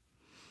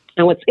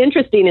 And what's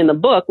interesting in the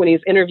book, when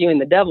he's interviewing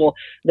the devil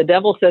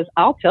says,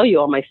 I'll tell you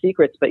all my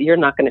secrets, but you're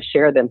not going to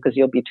share them because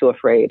you'll be too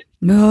afraid.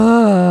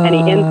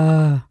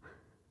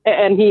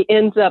 And he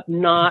ends up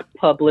not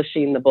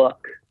publishing the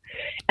book.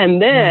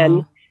 And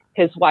then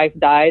his wife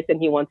dies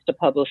and he wants to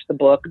publish the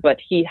book, but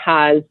he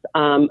has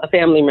a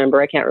family member.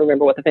 I can't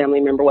remember what the family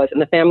member was.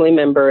 And the family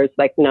member is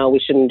like, no, we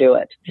shouldn't do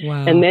it.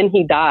 And then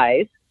he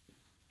dies.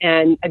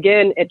 And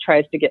again, it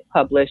tries to get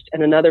published.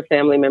 And another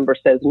family member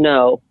says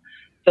no.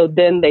 So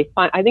then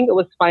I think it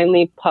was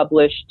finally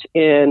published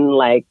in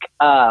like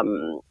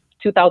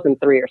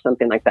 2003 or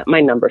something like that.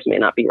 My numbers may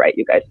not be right.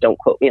 You guys don't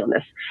quote me on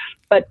this.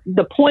 But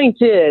the point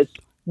is,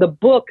 the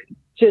book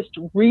just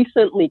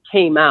recently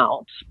came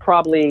out,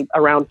 probably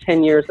around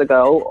 10 years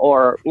ago,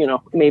 or,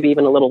 maybe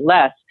even a little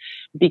less,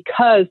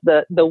 because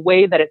the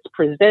way that it's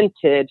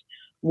presented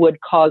would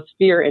cause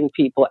fear in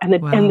people. And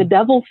the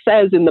devil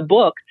says in the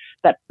book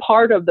that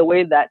part of the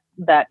way that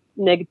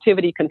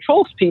negativity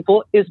controls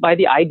people is by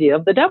the idea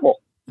of the devil.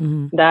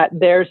 That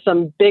there's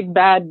some big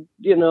bad,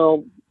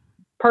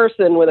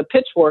 person with a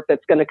pitchfork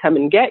that's going to come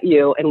and get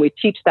you. And we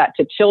teach that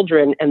to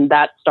children, and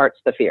that starts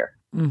the fear.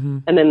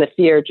 And then the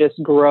fear just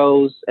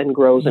grows and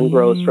grows and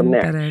grows from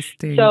there.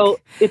 So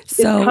it's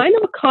kind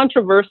of a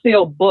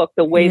controversial book,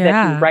 the way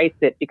that he writes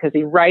it, because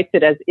he writes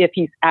it as if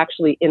he's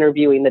actually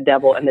interviewing the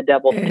devil and the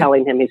devil's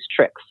telling him his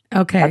tricks.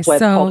 Okay. That's why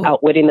it's called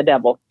Outwitting the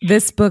Devil.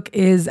 This book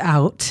is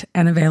out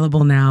and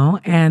available now,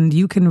 and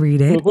you can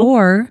read it.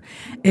 Or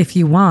if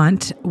you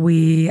want,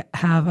 we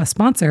have a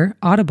sponsor,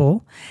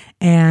 Audible.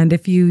 And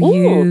if you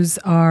use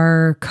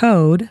our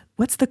code,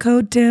 what's the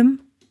code, Tim?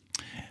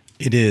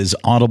 It is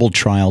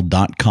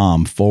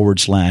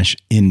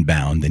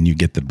audibletrial.com/inbound. Then you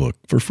get the book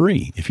for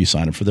free if you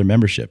sign up for their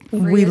membership.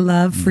 We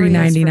love free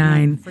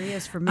 99. Free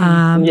is for me.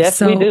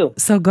 Yes, we do.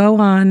 So go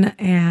on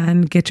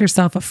and get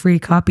yourself a free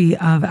copy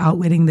of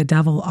Outwitting the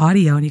Devil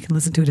audio, and you can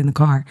listen to it in the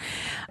car.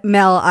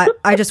 Mel,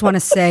 I just want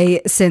to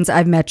say, since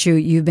I've met you,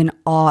 you've been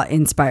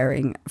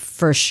awe-inspiring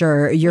for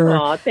sure.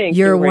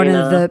 You're one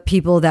of the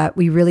people that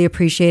we really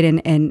appreciate,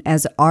 and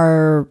as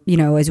our,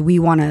 as we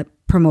want to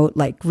promote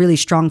like really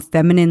strong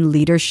feminine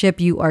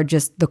leadership, you are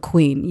just the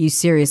queen. You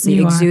seriously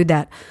exude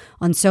that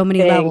on so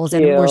many levels.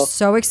 And we're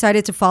so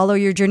excited to follow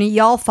your journey.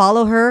 Y'all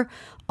follow her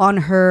on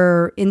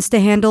her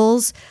Insta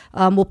handles.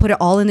 We'll put it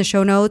all in the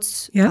show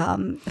notes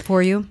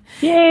for you.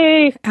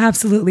 Yay!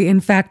 Absolutely.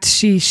 In fact,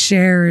 she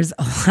shares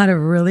a lot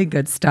of really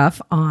good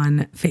stuff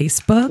on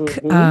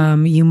Facebook.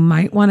 You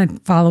might want to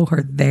follow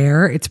her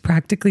there. It's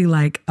practically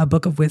like a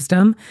book of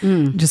wisdom.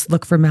 Just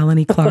look for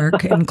Melanie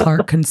Clark and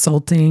Clark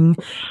Consulting,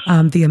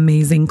 the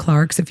Amazing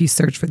Clarks. If you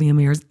search for the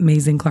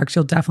Amazing Clarks,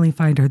 you'll definitely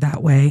find her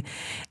that way.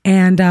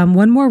 And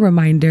one more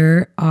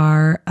reminder,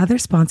 our other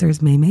sponsor is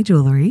Maymay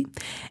Jewelry.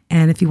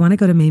 And if you want to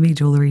go to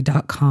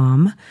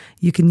maymayjewelry.com,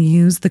 you can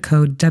use the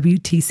code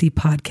WTC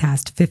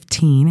Podcast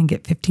 15 and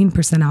get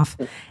 15% off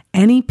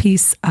any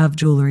piece of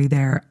jewelry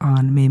there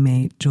on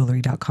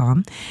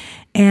maymayjewelry.com.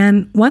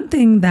 And one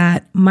thing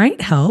that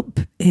might help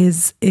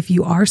is if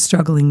you are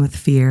struggling with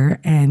fear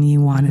and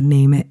you want to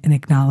name it and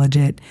acknowledge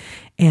it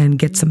and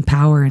get some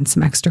power and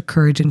some extra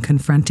courage in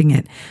confronting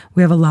it,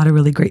 we have a lot of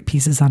really great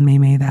pieces on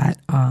Maymay that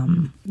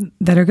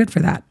are good for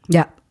that.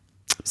 Yeah.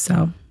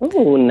 So,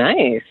 oh,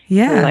 nice.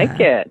 Yeah. I like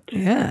it.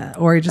 Yeah.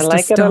 Or just a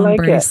stone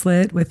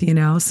bracelet with,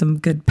 some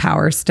good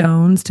power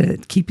stones to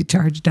keep you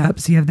charged up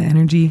so you have the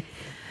energy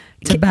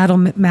to battle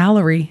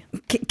Mallory.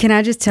 Can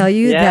I just tell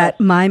you that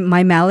my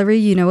Mallory,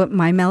 you know what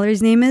my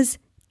Mallory's name is?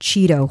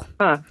 Cheeto.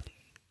 Huh.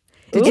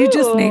 Did you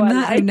just name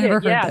that? I never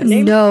heard this.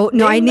 No,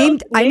 I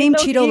named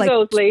Cheeto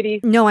Cheetos, lady.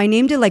 No, I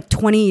named it like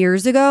 20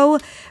 years ago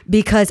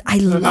because I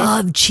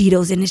love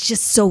Cheetos and it's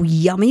just so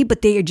yummy,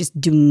 but they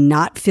just do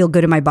not feel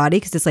good in my body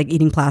because it's like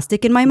eating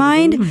plastic in my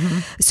mind.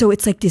 So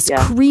it's like this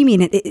creamy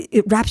and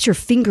it wraps your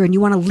finger and you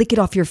want to lick it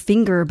off your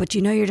finger, but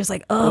you're just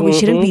like, oh, we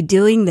shouldn't be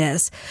doing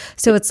this.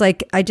 So it's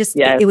like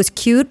it was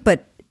cute,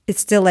 but it's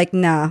still like,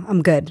 nah,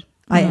 I'm good.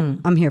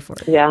 I'm here for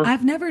it. Yeah,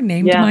 I've never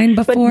named mine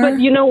before.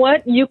 But you know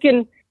what?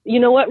 You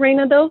know what,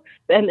 Raina, though?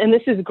 And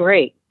this is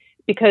great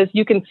because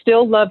you can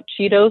still love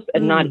Cheetos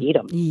and not eat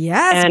them.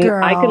 Yes, and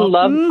girl. I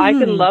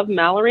can love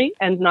Mallory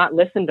and not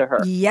listen to her.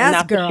 Yes, and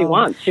that's girl. what she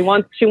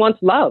wants. She wants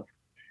love.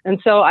 And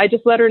so I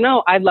just let her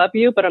know, I love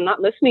you, but I'm not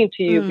listening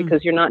to you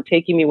because you're not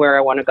taking me where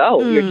I want to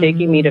go. You're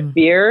taking me to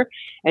fear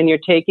and you're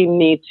taking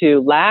me to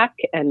lack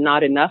and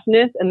not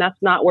enoughness. And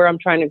that's not where I'm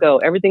trying to go.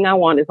 Everything I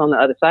want is on the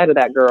other side of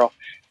that, girl.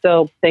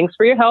 So thanks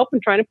for your help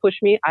and trying to push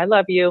me. I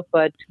love you,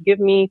 but give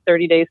me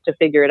 30 days to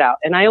figure it out.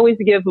 And I always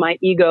give my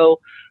ego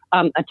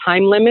a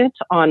time limit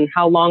on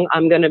how long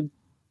I'm going to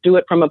do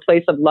it from a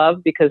place of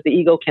love because the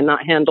ego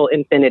cannot handle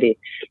infinity.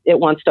 It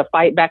wants to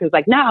fight back. It's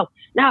like, no,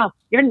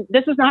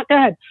 this is not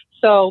good.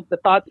 So the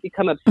thoughts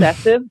become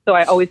obsessive. So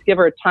I always give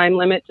her a time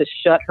limit to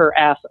shut her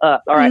ass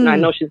up. All right. And I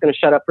know she's going to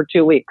shut up for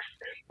 2 weeks.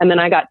 And then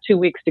I got 2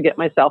 weeks to get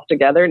myself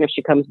together. And if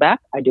she comes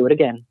back, I do it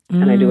again.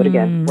 And I do it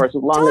again for as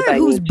long as I need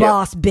to. Who's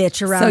boss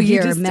bitch around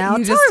here,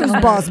 Mal? Tell her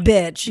who's boss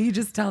bitch. You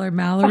just tell her,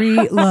 Mallory,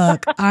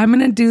 look, I'm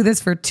going to do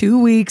this for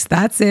 2 weeks.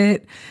 That's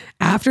it.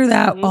 After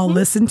that, I'll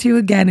listen to you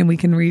again and we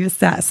can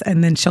reassess.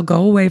 And then she'll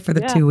go away for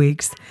the 2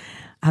 weeks.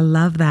 I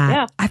love that.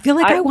 Yeah. I feel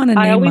like I want to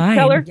name mine.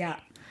 Tell her,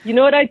 You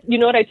know what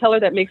I tell her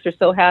that makes her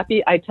so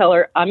happy? I tell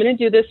her, I'm going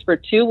to do this for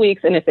 2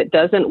 weeks, and if it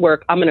doesn't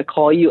work, I'm going to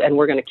call you, and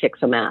we're going to kick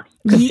some ass.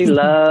 Because she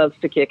loves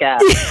to kick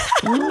ass.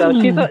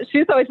 So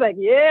she's always like,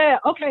 yeah,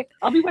 okay,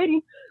 I'll be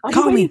waiting. I'll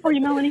be waiting for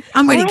you, Melanie.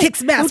 I'm ready to kick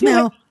some ass,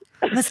 Mel.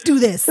 Let's do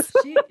this.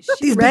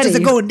 These bitches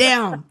are going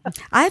down.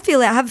 I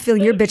have a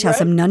feeling your bitch has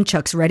some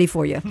nunchucks ready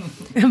for you.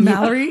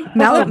 Mallory?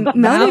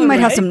 Mallory might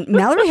have some.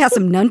 Mallory has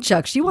some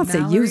nunchucks. She wants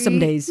to use some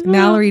days.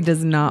 Mallory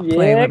does not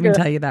play. Let me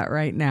tell you that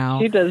right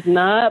now. She does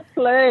not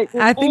play.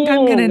 I think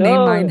I'm going to name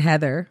mine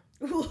Heather.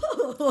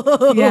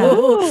 Yeah.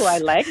 Ooh, I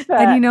like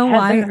that. And you know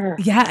why?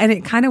 Yeah, and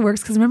it kind of works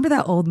because remember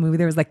that old movie?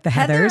 There was like the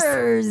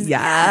Heathers.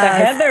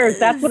 Yeah, the Heathers.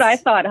 That's what I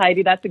thought,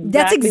 Heidi. That's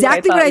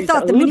exactly what I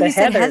thought. The minute you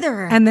said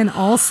Heather. And then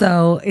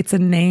also, it's a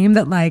name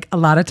that like a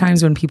lot of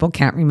times when people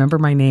can't remember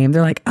my name,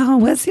 they're like, "Oh, oh,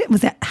 was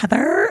it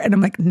Heather? And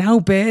I'm like, no,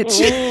 bitch.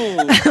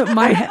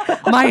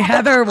 my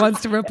Heather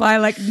wants to reply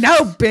like, no,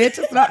 bitch,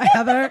 it's not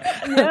Heather.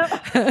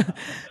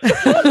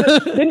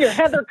 Then your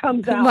Heather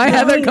comes out. My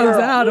Heather comes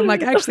out. I'm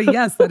like, actually,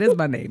 yes, that is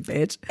my name,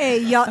 bitch. Hey,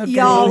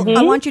 y'all,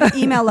 I want you to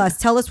email us.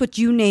 Tell us what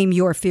you name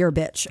your fear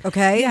bitch,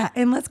 okay? Yeah,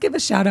 and let's give a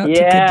shout out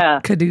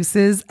to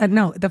Caduceus.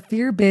 No, the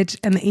fear bitch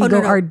and the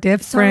ego are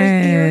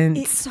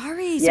different.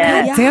 Sorry.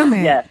 God damn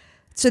it. Yes.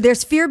 So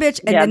there's fear bitch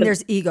and then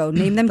there's ego.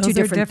 Name them two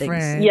different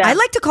things. Yeah. I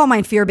like to call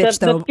mine fear bitch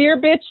though. The fear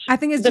bitch. I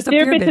think it's the just a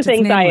fear bitch. Is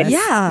anxiety.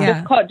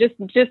 Yeah.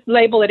 Just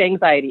label it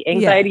anxiety.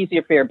 Anxiety is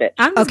your fear bitch.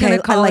 I'm just gonna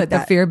call it the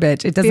fear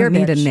bitch. It doesn't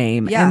need a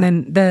name. Yeah.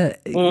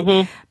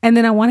 And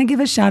then I want to give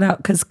a shout out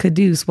because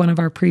Caduce, one of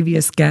our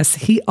previous guests,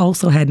 he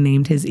also had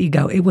named his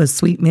ego. It was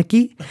Sweet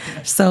Mickey.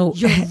 So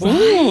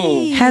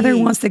Heather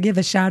wants to give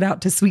a shout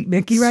out to Sweet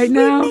Mickey right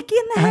now. Mickey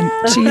in the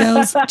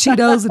house.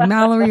 Cheetos and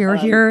Mallory are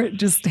here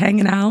just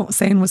hanging out,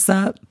 saying what's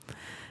up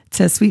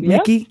to Sweet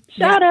Mickey.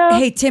 Shout out.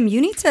 Hey, Tim, you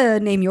need to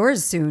name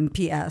yours soon,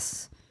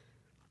 P.S.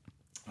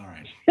 All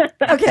right.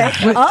 Okay.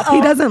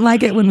 He doesn't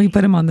like it when we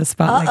put him on the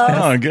spot like this.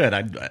 Oh,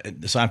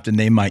 good. So I have to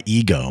name my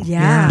ego.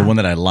 Yeah. The one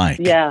that I like.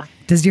 Yeah.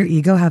 Does your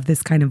ego have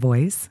this kind of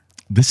voice?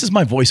 This is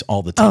my voice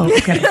all the time. Oh,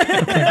 okay.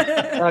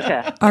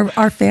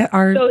 Okay.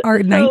 Our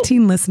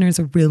 19 listeners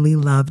really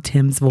love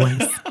Tim's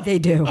voice. They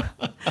do.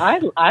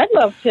 I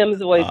love Tim's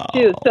voice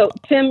too. So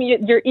Tim,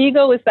 your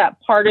ego is that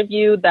part of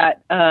you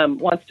that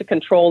wants to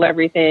control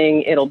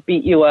everything. It'll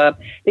beat you up.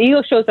 The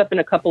ego shows up in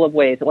a couple of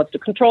ways. It wants to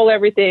control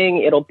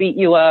everything. It'll beat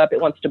you up.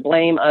 It wants to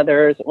blame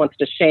others. It wants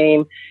to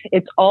shame.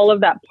 It's all of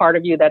that part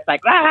of you that's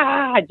like,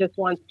 it just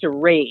wants to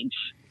rage.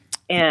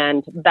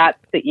 And that's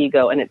the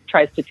ego, and it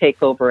tries to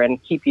take over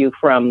and keep you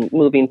from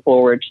moving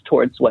forward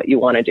towards what you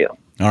want to do.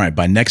 All right.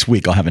 By next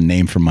week, I'll have a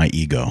name for my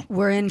ego.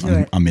 We're into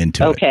it. I'm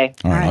into it. Okay.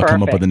 All right. I'll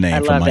come up with a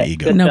name for my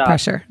ego. Good No job.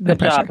 pressure. No Good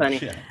pressure. job, honey.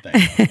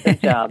 Yeah,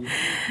 Good job.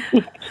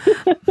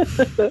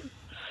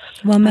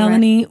 Well,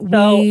 Melanie,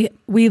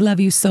 we love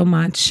you so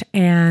much,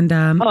 and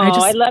I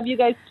love you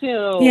guys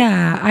too.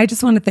 Yeah, I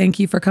just want to thank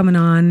you for coming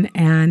on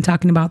and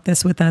talking about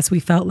this with us. We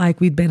felt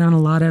like we'd been on a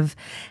lot of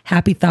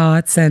happy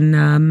thoughts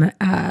and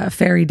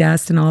fairy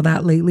dust and all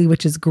that lately,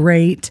 which is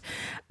great.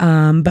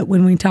 But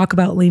when we talk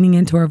about leaning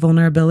into our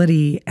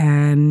vulnerability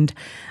and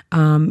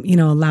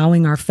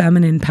allowing our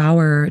feminine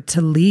power to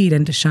lead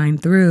and to shine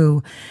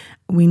through,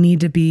 we need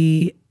to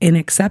be in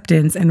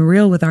acceptance and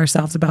real with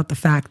ourselves about the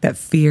fact that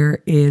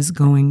fear is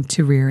going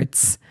to rear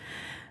its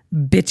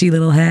bitchy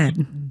little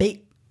head.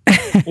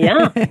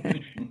 Yeah.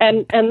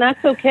 And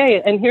that's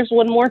okay. And here's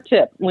one more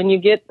tip. When you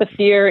get the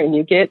fear and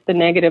you get the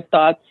negative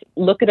thoughts,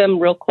 look at them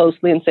real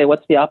closely and say,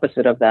 what's the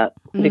opposite of that?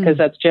 Because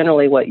that's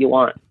generally what you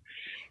want.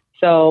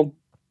 So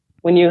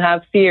when you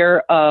have fear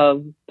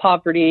of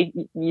poverty,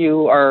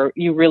 you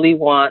really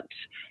want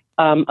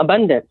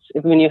abundance.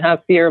 When you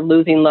have fear of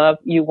losing love,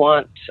 you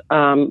want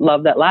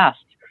love that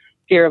lasts.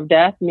 Fear of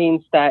death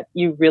means that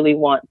you really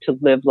want to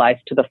live life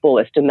to the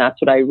fullest. And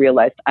that's what I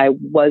realized. I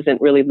wasn't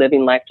really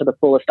living life to the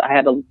fullest. I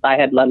had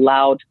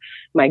allowed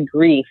my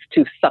grief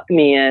to suck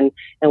me in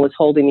and was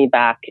holding me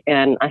back.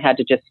 And I had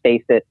to just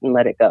face it and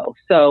let it go.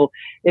 So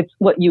it's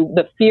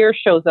the fear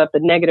shows up, the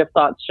negative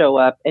thoughts show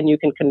up, and you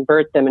can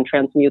convert them and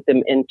transmute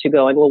them into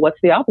going, well, what's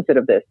the opposite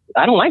of this?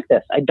 I don't like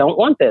this. I don't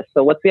want this.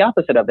 So what's the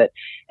opposite of it?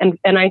 And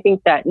I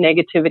think that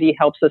negativity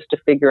helps us to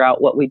figure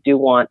out what we do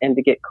want and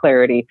to get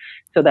clarity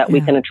so that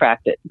we can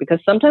attract it. Because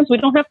sometimes we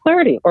don't have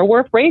clarity, or we're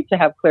afraid to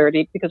have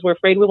clarity because we're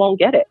afraid we won't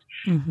get it.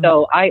 Mm-hmm.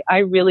 So I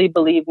really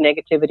believe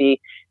negativity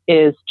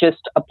is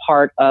just a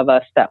part of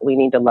us that we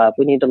need to love.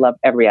 We need to love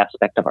every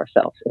aspect of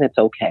ourselves, and it's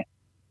okay.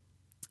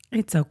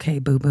 It's okay,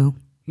 boo-boo.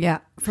 Yeah.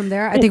 From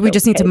there, I think we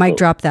just need to mic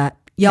drop that.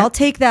 Y'all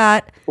take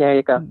that. There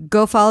you go.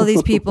 Go follow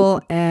these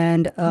people,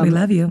 and we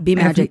love you. Be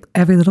magic.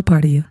 Every little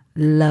part of you.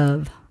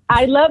 Love.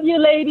 I love you,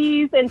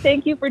 ladies, and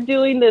thank you for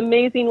doing the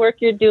amazing work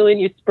you're doing.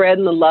 You're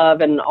spreading the love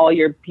and all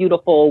your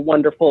beautiful,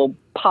 wonderful,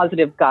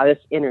 positive goddess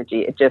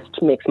energy. It just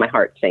makes my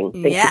heart sing.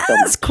 Thank you so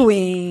much.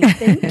 Queen.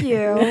 Thank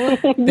you.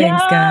 Thanks,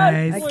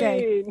 guys.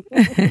 Okay.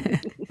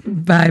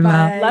 Bye,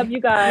 Mel. Love you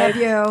guys.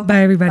 Love you.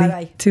 Bye, everybody.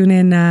 Bye-bye. Tune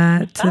in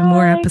to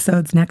more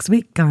episodes next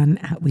week on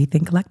We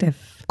Think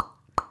Collective.